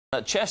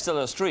At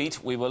Chester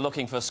Street, we were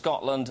looking for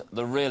Scotland,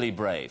 the really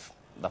brave.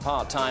 The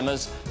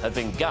part-timers had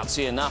been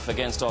gutsy enough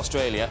against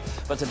Australia,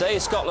 but today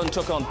Scotland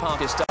took on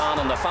Pakistan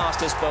and the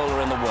fastest bowler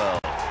in the world,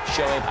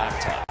 Shoaib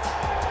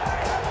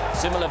Akhtar.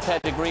 Similar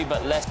pedigree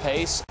but less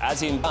pace,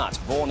 Asim Butt,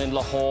 born in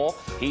Lahore,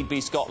 he'd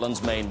be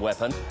Scotland's main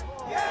weapon.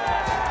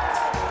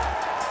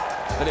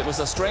 But it was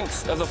the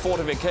strength of the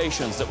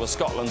fortifications that was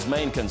Scotland's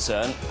main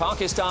concern.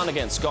 Pakistan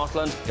against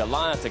Scotland,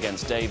 Goliath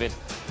against David,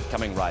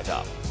 coming right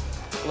up.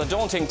 The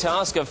daunting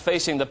task of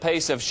facing the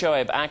pace of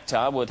Shoaib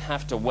Akhtar would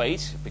have to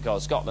wait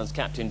because Scotland's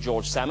captain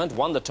George Salmond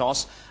won the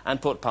toss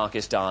and put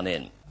Pakistan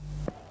in.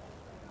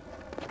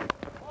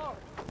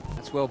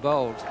 That's well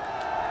bowled.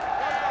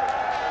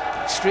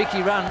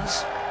 Streaky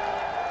runs.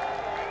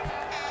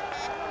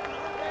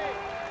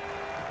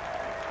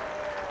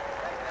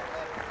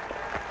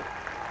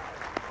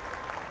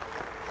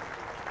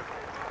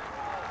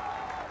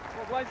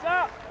 Lights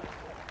up.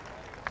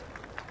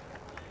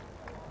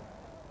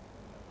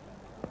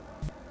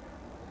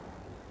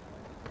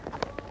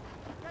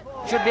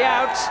 Should be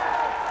out.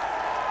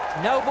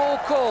 No ball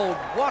called.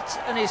 What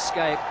an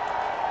escape.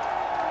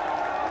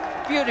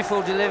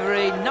 Beautiful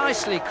delivery,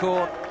 nicely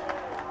caught.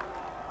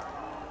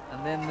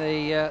 And then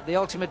the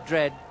ultimate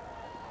dread,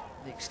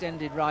 the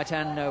extended right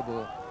hand no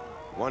ball.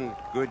 One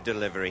good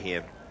delivery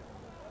here.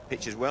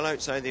 Pitches well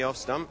outside the off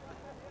stump,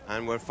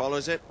 and where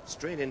follows it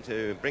straight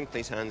into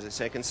Brinkley's hands at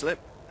second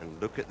slip.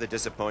 And look at the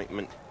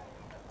disappointment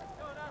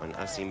on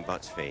Asim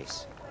Butt's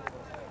face.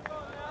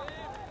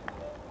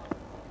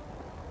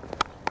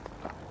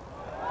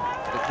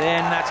 But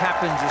then that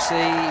happened, you see.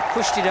 He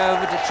pushed it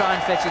over to try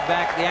and fetch it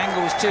back. The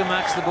angle was too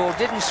much, the ball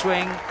didn't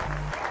swing.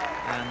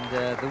 And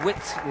the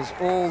width was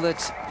all that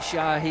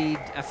Shahid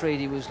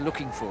Afridi was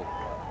looking for.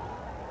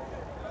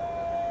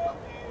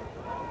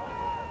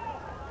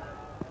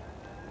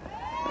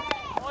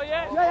 Oh,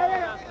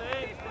 yeah.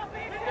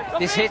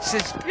 This hits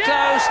is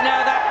close.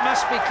 Now that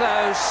must be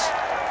close.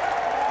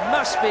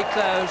 Must be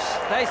close.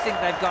 They think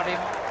they've got him.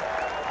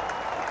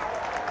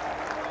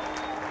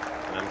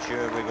 And I'm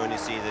sure we're going to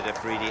see that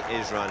Afridi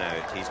is run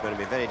out. He's going to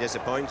be very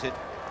disappointed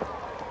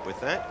with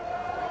that.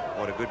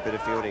 What a good bit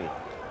of fielding.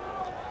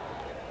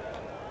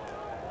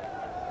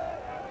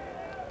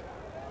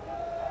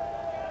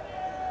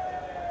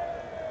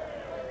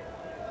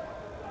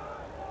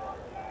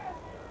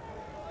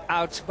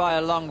 Out by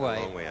a long way.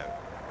 A long way out.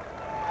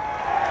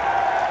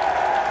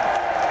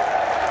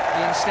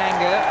 Ian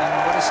Stanger,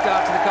 and what a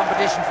start to the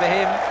competition for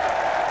him.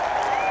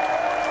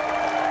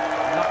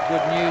 Not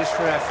good news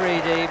for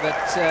Afridi, but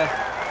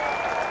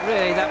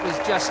really that was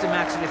just a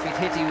matter. If he'd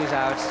hit, he was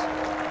out.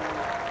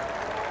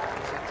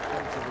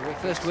 The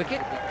first wicket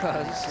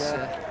because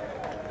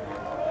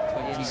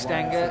Ian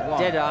Stanger,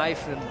 dead eye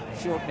from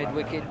short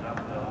mid-wicket,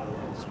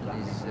 is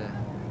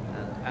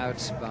and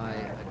out by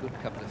a good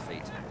couple of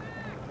feet.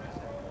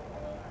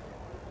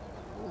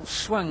 All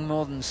swung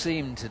more than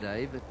seemed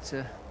today, but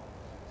so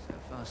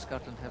far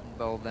Scotland haven't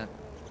bowled that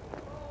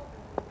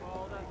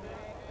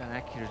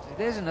accurately.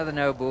 There's another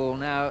no ball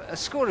now. A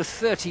score of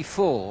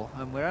 34,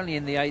 and we're only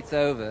in the 8th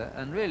over,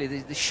 and really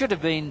there should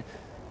have been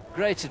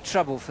greater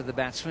trouble for the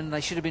batsmen.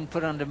 They should have been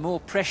put under more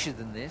pressure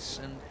than this,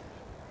 and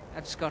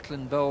had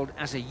Scotland bowled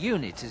as a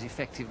unit as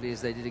effectively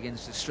as they did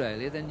against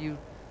Australia, then you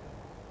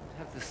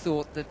have the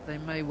thought that they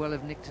may well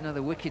have nicked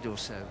another wicket or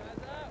so.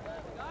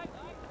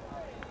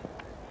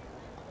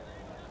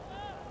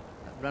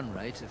 Run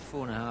rate of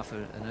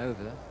 4.5 and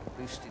over,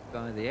 boosted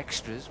by the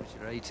extras, which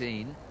are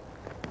 18.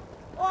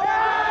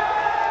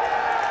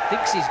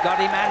 Thinks he's got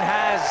him and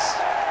has.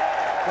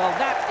 Well,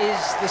 that is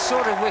the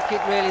sort of wicket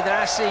really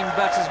that Asim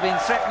Butt has been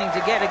threatening to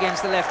get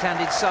against the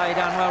left-handed side.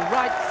 And well,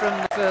 right from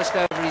the first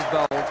over he's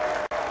bowled,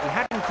 he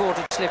hadn't caught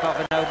a slip off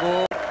a no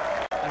ball,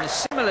 and a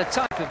similar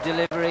type of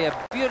delivery,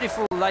 a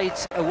beautiful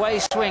late away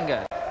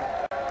swinger.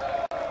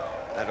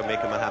 That'll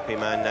make him a happy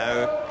man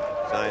now.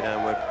 Side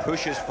downward,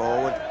 pushes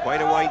forward,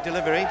 quite a wide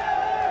delivery,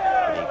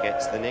 and he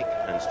gets the nick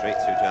and straight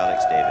through to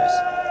Alex Davis.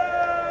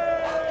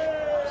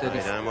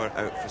 Side downward,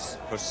 out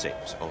for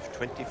 6 of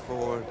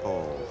 24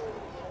 balls.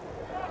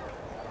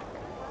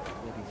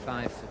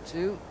 35 for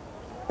 2.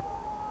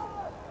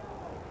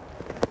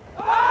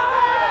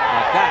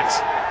 Like that.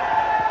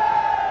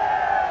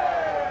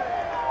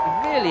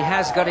 He really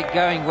has got it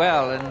going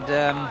well, and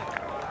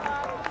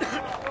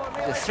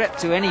he's a threat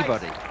to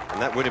anybody. And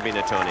that would have been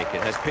a tonic.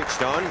 It has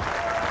pitched on.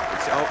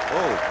 I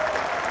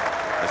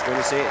was going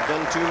to say it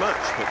done too much,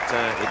 but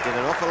it did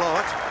an awful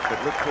lot. But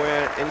look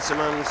where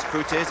Insamam's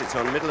foot is. It's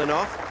on middle and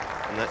off,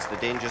 and that's the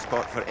danger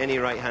spot for any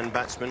right-hand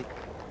batsman.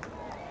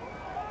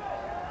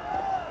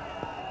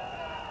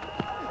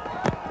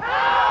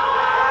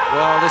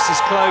 Well, this is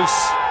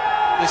close.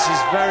 This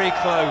is very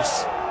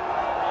close.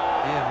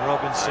 Ian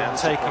Robinson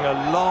taking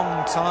a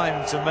long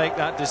time to make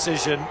that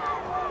decision.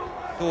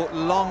 Thought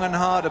long and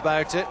hard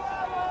about it.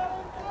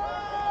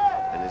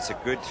 It's a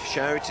good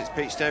shout. It's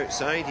pitched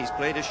outside. He's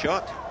played a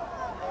shot.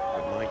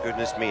 But my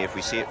goodness me, if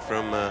we see it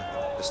from the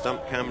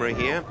stump camera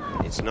here,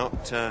 it's not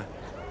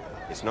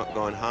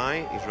gone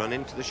high. He's run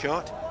into the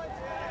shot.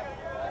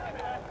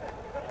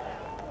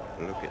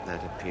 Look at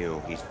that appeal.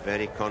 He's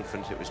very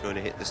confident it was going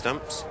to hit the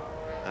stumps,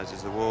 as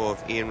is the woe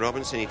of Ian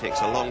Robinson. He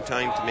takes a long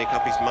time to make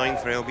up his mind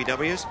for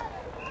LBWs. I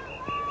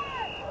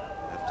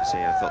have to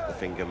say, I thought the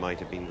finger might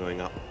have been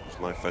going up. It was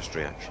my first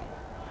reaction.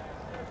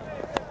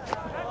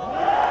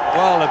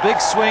 Well, a big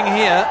swing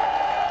here.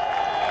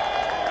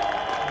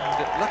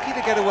 And lucky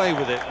to get away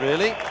with it,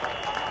 really. I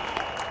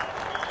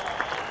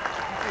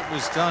think it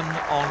was done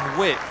on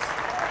width.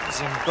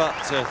 Asim Butt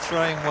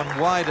throwing one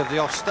wide of the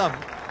off stump.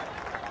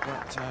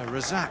 But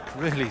Razak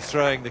really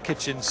throwing the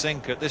kitchen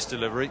sink at this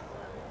delivery.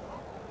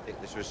 I think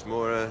this was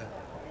more a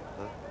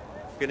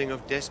feeling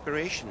of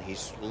desperation.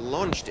 He's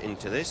launched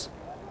into this.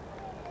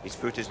 His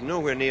foot is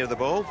nowhere near the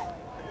ball.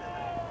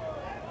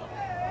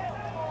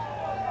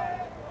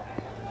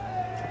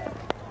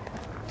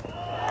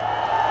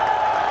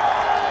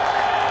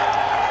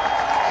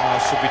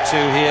 Should be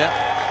two here.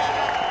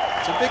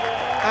 It's a big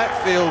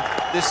outfield,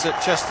 this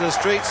at Chester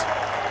Street.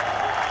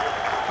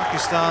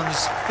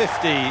 Pakistan's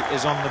 50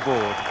 is on the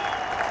board.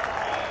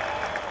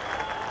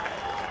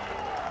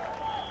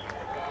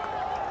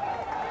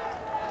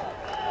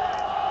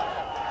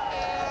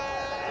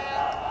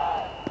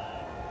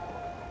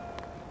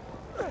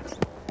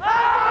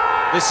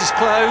 This is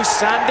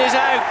close and is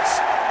out.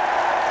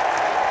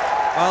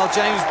 Well,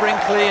 James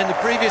Brinkley in the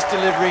previous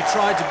delivery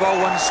tried to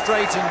bowl one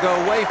straight and go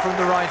away from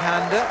the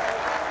right-hander.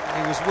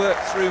 He was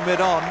worked through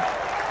mid-on.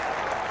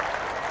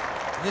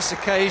 On this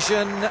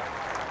occasion,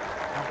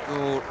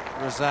 Abdul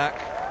Razak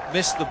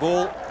missed the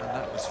ball, and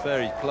that was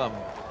very plumb.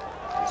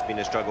 It's been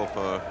a struggle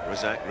for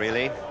Razak,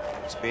 really.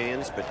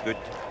 Experienced, but good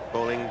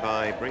bowling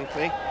by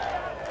Brinkley.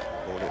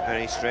 Bowled it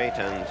very straight,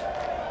 and,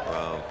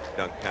 well,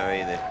 Doug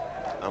Cowie, the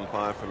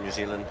umpire from New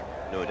Zealand,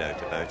 no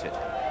doubt about it.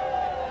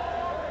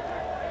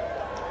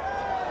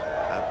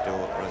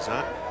 Abdul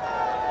Razak,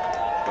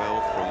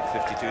 12 from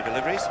 52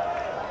 deliveries.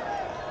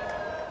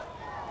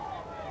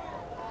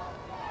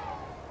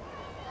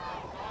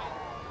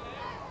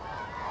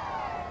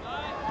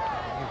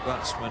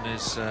 Batsman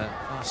is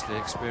vastly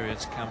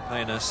experienced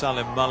campaigner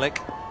Salim Malik.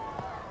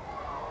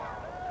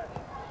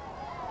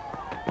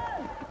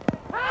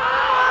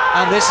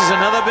 And this is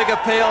another big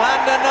appeal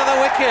and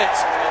another wicket.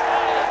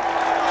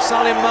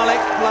 Salim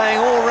Malik playing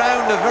all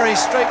round, a very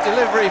straight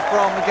delivery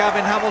from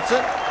Gavin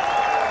Hamilton.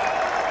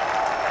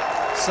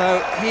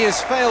 So he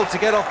has failed to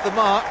get off the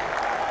mark.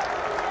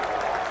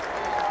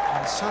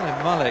 And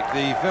Salim Malik,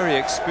 the very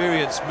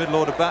experienced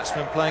middle-order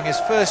batsman playing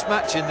his first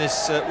match in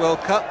this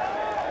World Cup,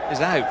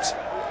 is out.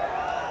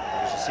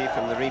 See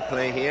from the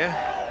replay here,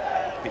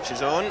 pitch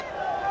is on.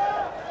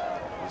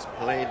 He's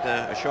played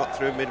a shot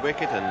through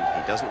mid-wicket, and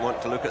he doesn't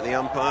want to look at the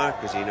umpire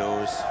because he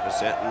knows for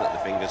certain that the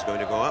finger's going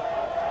to go up.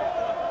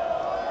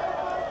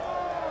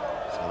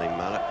 Salim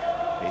Malik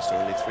faced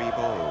only 3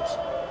 balls.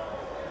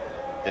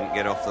 Didn't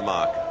get off the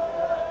mark.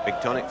 Big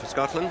tonic for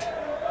Scotland.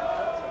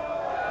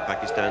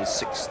 Pakistan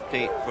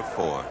 68 for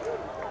 4.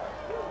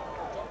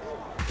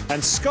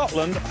 And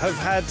Scotland have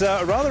had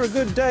rather a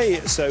good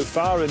day so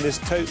far in this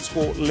Tote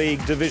Sport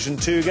League Division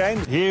 2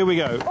 game. Here we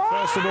go.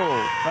 First of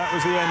all, that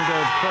was the end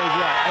of Craig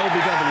Wright,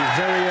 LBW,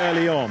 very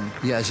early on.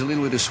 Yeah, there's a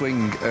little bit of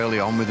swing early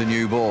on with the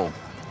new ball.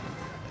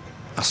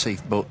 Asim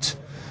Butt,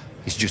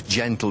 it's just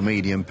gentle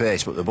medium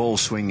pace, but the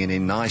ball's swinging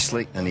in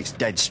nicely, and it's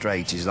dead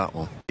straight, is that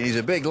one. He's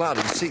a big lad,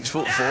 he's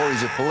 6'4",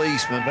 he's a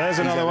policeman. There's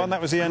another one,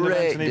 that was the end of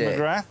Anthony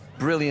McGrath.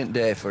 Brilliant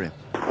day for him.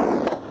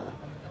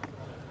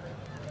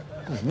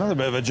 There's another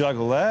bit of a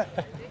juggle there.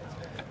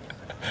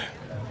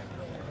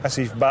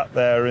 Asim Butt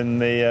there in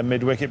the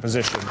mid-wicket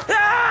position.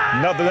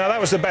 Now that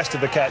was the best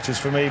of the catches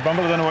for me.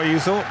 Bumble, I don't know what you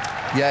thought.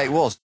 Yeah, it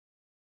was.